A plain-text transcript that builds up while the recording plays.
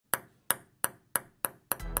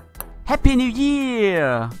Happy New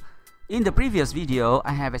Year! In the previous video,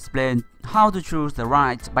 I have explained how to choose the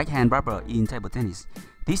right backhand rubber in table tennis.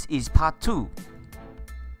 This is part 2.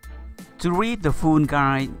 To read the full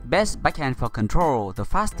guide, best backhand for control, the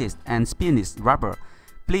fastest and spinniest rubber,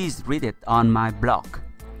 please read it on my blog.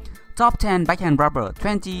 Top 10 backhand rubber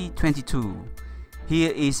 2022.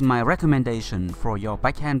 Here is my recommendation for your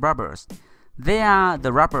backhand rubbers. They are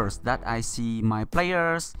the rubbers that I see my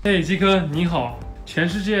players. 嘿，基哥，你好！全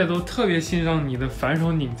世界都特别欣赏你的反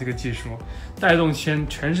手拧这个技术，带动全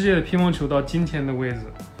世界的乒乓球到今天的位置。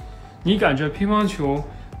你感觉乒乓球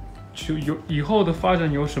有以后的发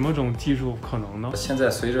展有什么种技术可能呢？现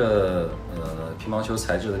在随着乒乓球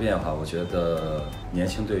材质的变化，我觉得年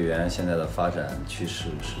轻队员现在的发展趋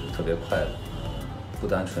势是特别快的。不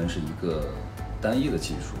单纯是一个单一的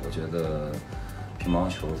技术，我觉得乒乓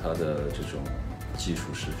球它的这种技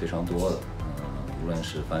术是非常多的。无论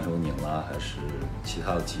是反手拧啦，还是其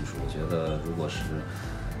他的技术，我觉得如果是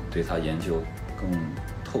对它研究更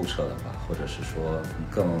透彻的话，或者是说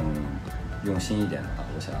更用心一点的话，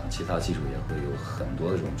我想其他技术也会有很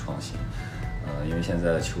多的这种创新。因为现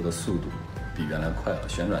在球的速度比原来快了，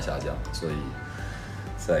旋转下降，所以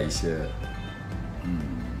在一些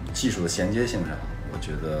技术的衔接性上，我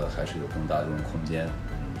觉得还是有更大的这种空间，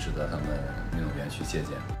值得他们运动员去借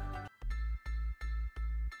鉴。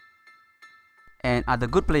And other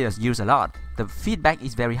good players use a lot. The feedback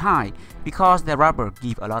is very high because the rubber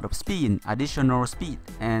give a lot of spin, additional speed,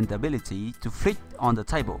 and the ability to flick on the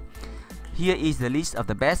table. Here is the list of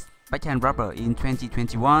the best backhand rubber in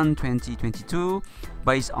 2021-2022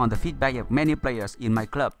 based on the feedback of many players in my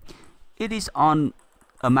club. It is on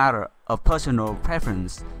a matter of personal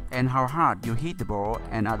preference and how hard you hit the ball,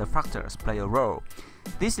 and other factors play a role.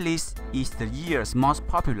 This list is the year's most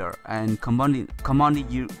popular and commonly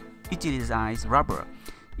utilized rubber.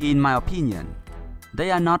 In my opinion, they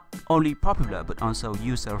are not only popular but also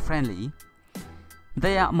user-friendly.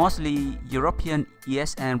 They are mostly European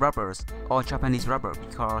ESN rubbers or Japanese rubber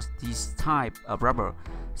because this type of rubber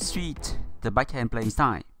suits the backhand playing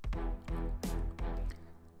style.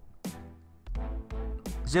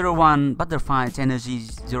 01 Butterfly Tenergy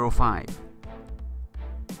 05.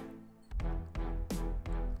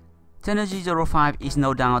 Tenergy 05 is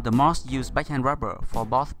no doubt the most used backhand rubber for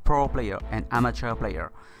both pro player and amateur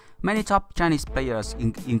player. Many top Chinese players,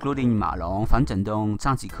 including Ma Long, Fan Zhendong,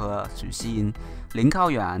 Zhang Jike, Xu Xin, Lin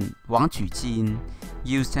Kaoyuan, Wang Qujin,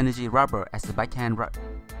 use Tenergy rubber as the backhand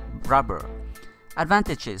rubber.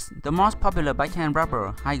 Advantages: the most popular backhand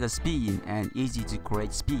rubber, higher spin and easy to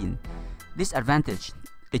create spin. Disadvantage: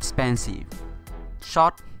 expensive.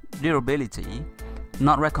 Short durability.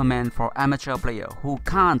 Not recommend for amateur player who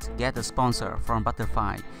can't get a sponsor from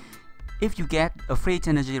Butterfly. If you get a free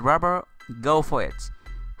Tenergy rubber, go for it.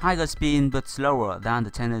 Higher spin but slower than the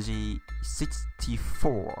Tenergy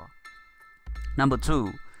 64. Number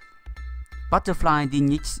 2. Butterfly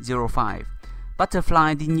DNX 05.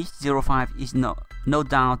 Butterfly DNX 05 is no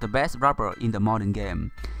doubt the best rubber in the modern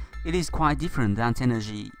game. It is quite different than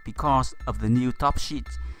Tenergy because of the new top sheet.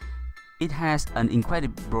 It has an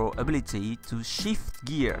incredible ability to shift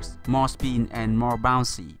gears, more spin and more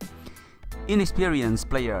bouncy. Inexperienced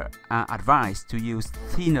players are advised to use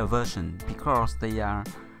thinner version because they are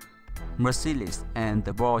merciless and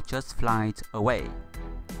the ball just flies away.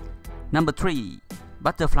 Number 3.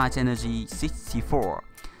 Butterfly Tenergy 64.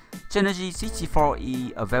 Tenergy 64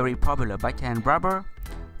 is a very popular backhand rubber,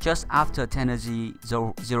 just after Tenergy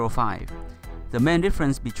 05. The main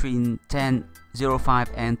difference between 10.05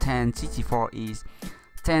 and 10.64 is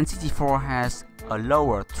 10.64 has a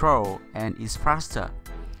lower throw and is faster.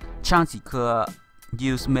 Zhang Jike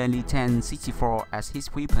used mainly 10.64 as his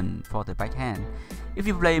weapon for the backhand. If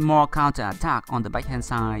you play more counter-attack on the backhand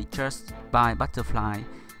side, just buy Butterfly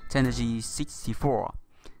Tenergy 64.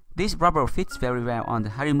 This rubber fits very well on the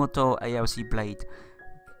Harimoto ALC blade.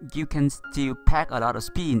 You can still pack a lot of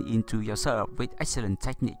spin into your serve with excellent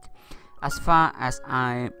technique. As far as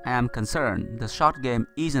I am concerned, the short game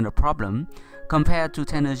isn't a problem. Compared to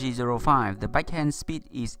Tenergy 05, the backhand speed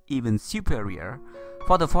is even superior.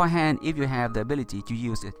 For the forehand, if you have the ability to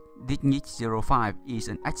use it, DNX 05 is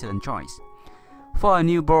an excellent choice. For a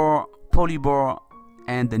new ball, poly ball,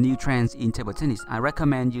 and the new trends in table tennis, I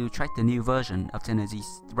recommend you try the new version of Tenergy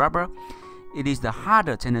rubber. It is the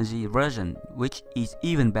harder Tenergy version, which is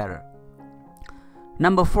even better.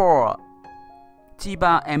 Number 4.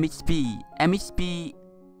 Stiga MXP. MXP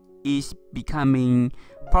is becoming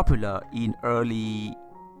popular in early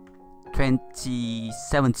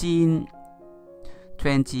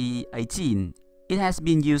 2017-2018. It has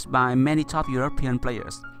been used by many top European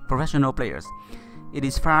players, professional players. It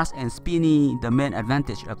is fast and spinny. The main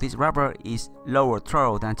advantage of this rubber is lower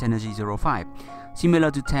throw than Tenergy 05,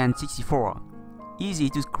 similar to 1064. Easy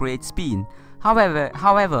to create spin. However,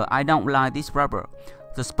 I don't like this rubber.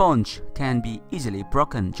 The sponge can be easily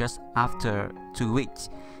broken just after 2 weeks.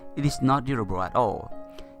 It is not durable at all.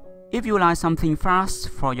 If you like something fast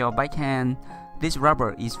for your backhand, this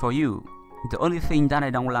rubber is for you. The only thing that I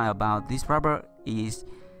don't like about this rubber is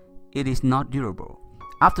it is not durable.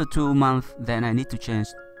 After 2 months, then I need to change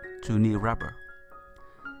to new rubber.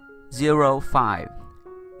 05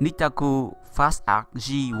 Nitaku Fast Arc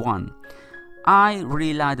G1. I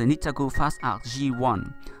really like the Nitaku Fast Arc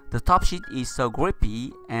G1. The top sheet is so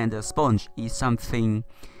grippy and the sponge is something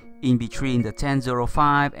in between the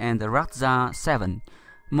 1005 and the Ratza 7,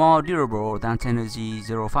 more durable than Tenergy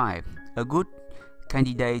 05, a good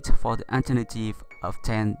candidate for the alternative of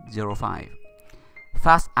 1005.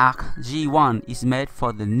 Fast Arc G1 is made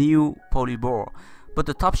for the new poly ball, but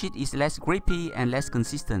the top sheet is less grippy and less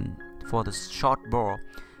consistent for the short ball.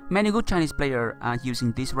 Many good Chinese players are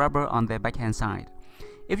using this rubber on their backhand side.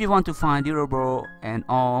 If you want to find durable and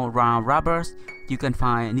all-round rubbers, you can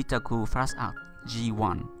find Nitaku Fast Arc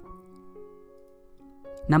G1.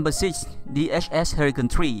 Number 6. DHS Hurricane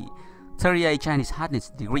 3, 38 Chinese hardness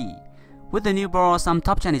degree. With the new ball, some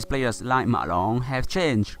top Chinese players like Ma Long have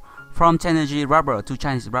changed from Tenergy rubber to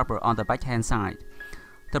Chinese rubber on the backhand side.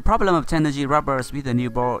 The problem of Tenergy rubbers with the new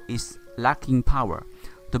ball is lacking power.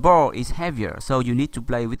 The ball is heavier, so you need to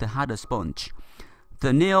play with a harder sponge.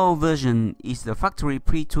 The Neo version is the factory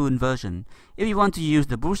pre-tuned version. If you want to use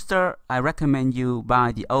the booster, I recommend you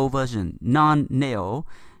buy the old version, non-Neo,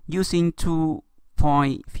 using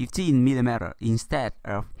 2.15mm instead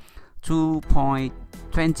of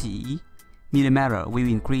 2.20mm will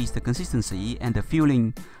increase the consistency and the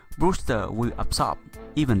feeling booster will absorb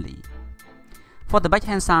evenly. For the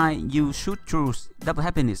backhand side, you should choose Double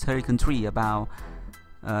Happiness Hurricane 3 about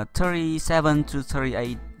 37 to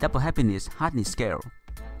 38 Double Happiness hardness scale.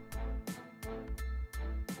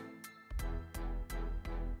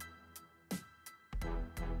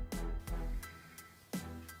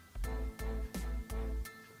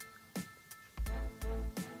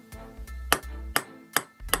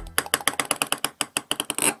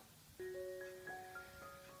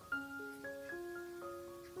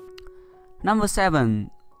 Number 7.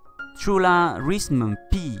 Chula Risman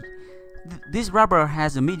P. This rubber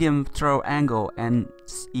has a medium throw angle and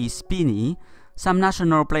is spinny. Some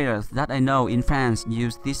national players that I know in France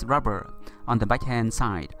use this rubber on the backhand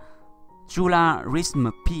side. Chula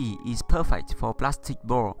Risman P is perfect for plastic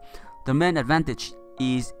ball. The main advantage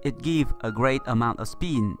is it gives a great amount of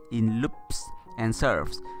spin in loops and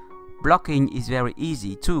serves. Blocking is very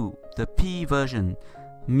easy too. The P version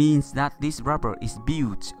means that this rubber is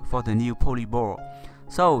built for the new poly ball,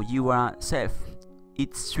 so you are safe.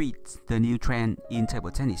 It suits the new trend in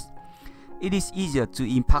table tennis. It is easier to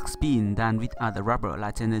impact spin than with other rubber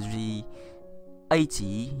like Tenergy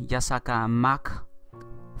 80, Yasaka Mark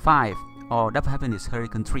 5 or Double Happiness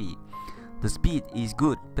Hurricane 3. The speed is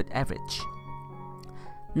good but average.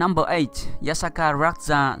 Number 8. Yasaka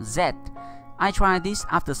Ratza Z. I tried this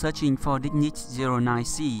after searching for Dignit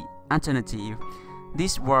 09C alternative.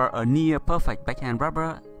 These were a near perfect backhand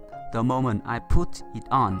rubber the moment I put it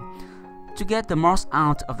on. To get the most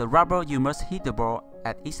out of the rubber, you must hit the ball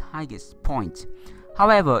at its highest point.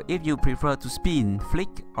 However, if you prefer to spin,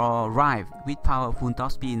 flick or ride with powerful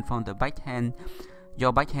topspin from the backhand,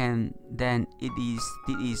 your backhand, then it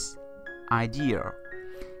is ideal.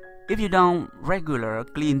 If you don't regularly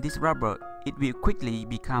clean this rubber, it will quickly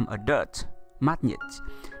become a dirt magnet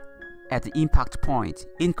at the impact point.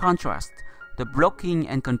 In contrast, the blocking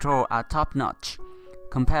and control are top-notch,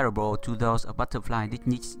 comparable to those of Butterfly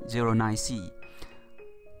Dignit 09C.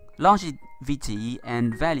 Longevity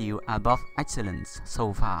and value are both excellent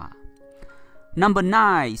so far. Number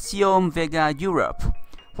 9. Sion Vega Europe.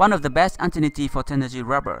 One of the best alternatives for Tenergy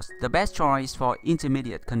rubbers, the best choice for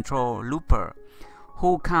intermediate control looper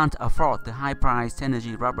who can't afford the high-priced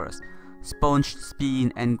Tenergy rubbers, sponge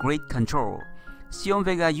spin and great control. Sion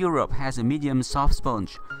Vega Europe has a medium soft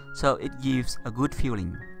sponge, so it gives a good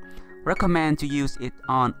feeling. Recommend to use it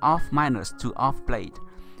on off minus to off blade.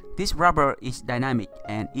 This rubber is dynamic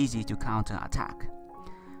and easy to counter attack.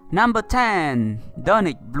 Number 10.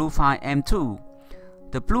 Donic Blue 5 M2.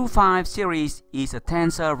 The Blue 5 series is a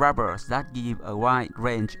tensor rubber that give a wide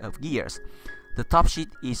range of gears. The top sheet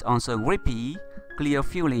is also grippy, clear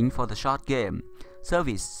feeling for the short game.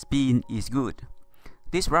 Service spin is good.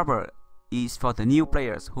 This rubber is for the new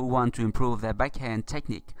players who want to improve their backhand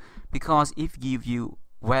technique because it gives you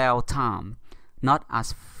well time, not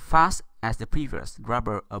as fast as the previous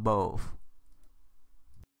rubber above.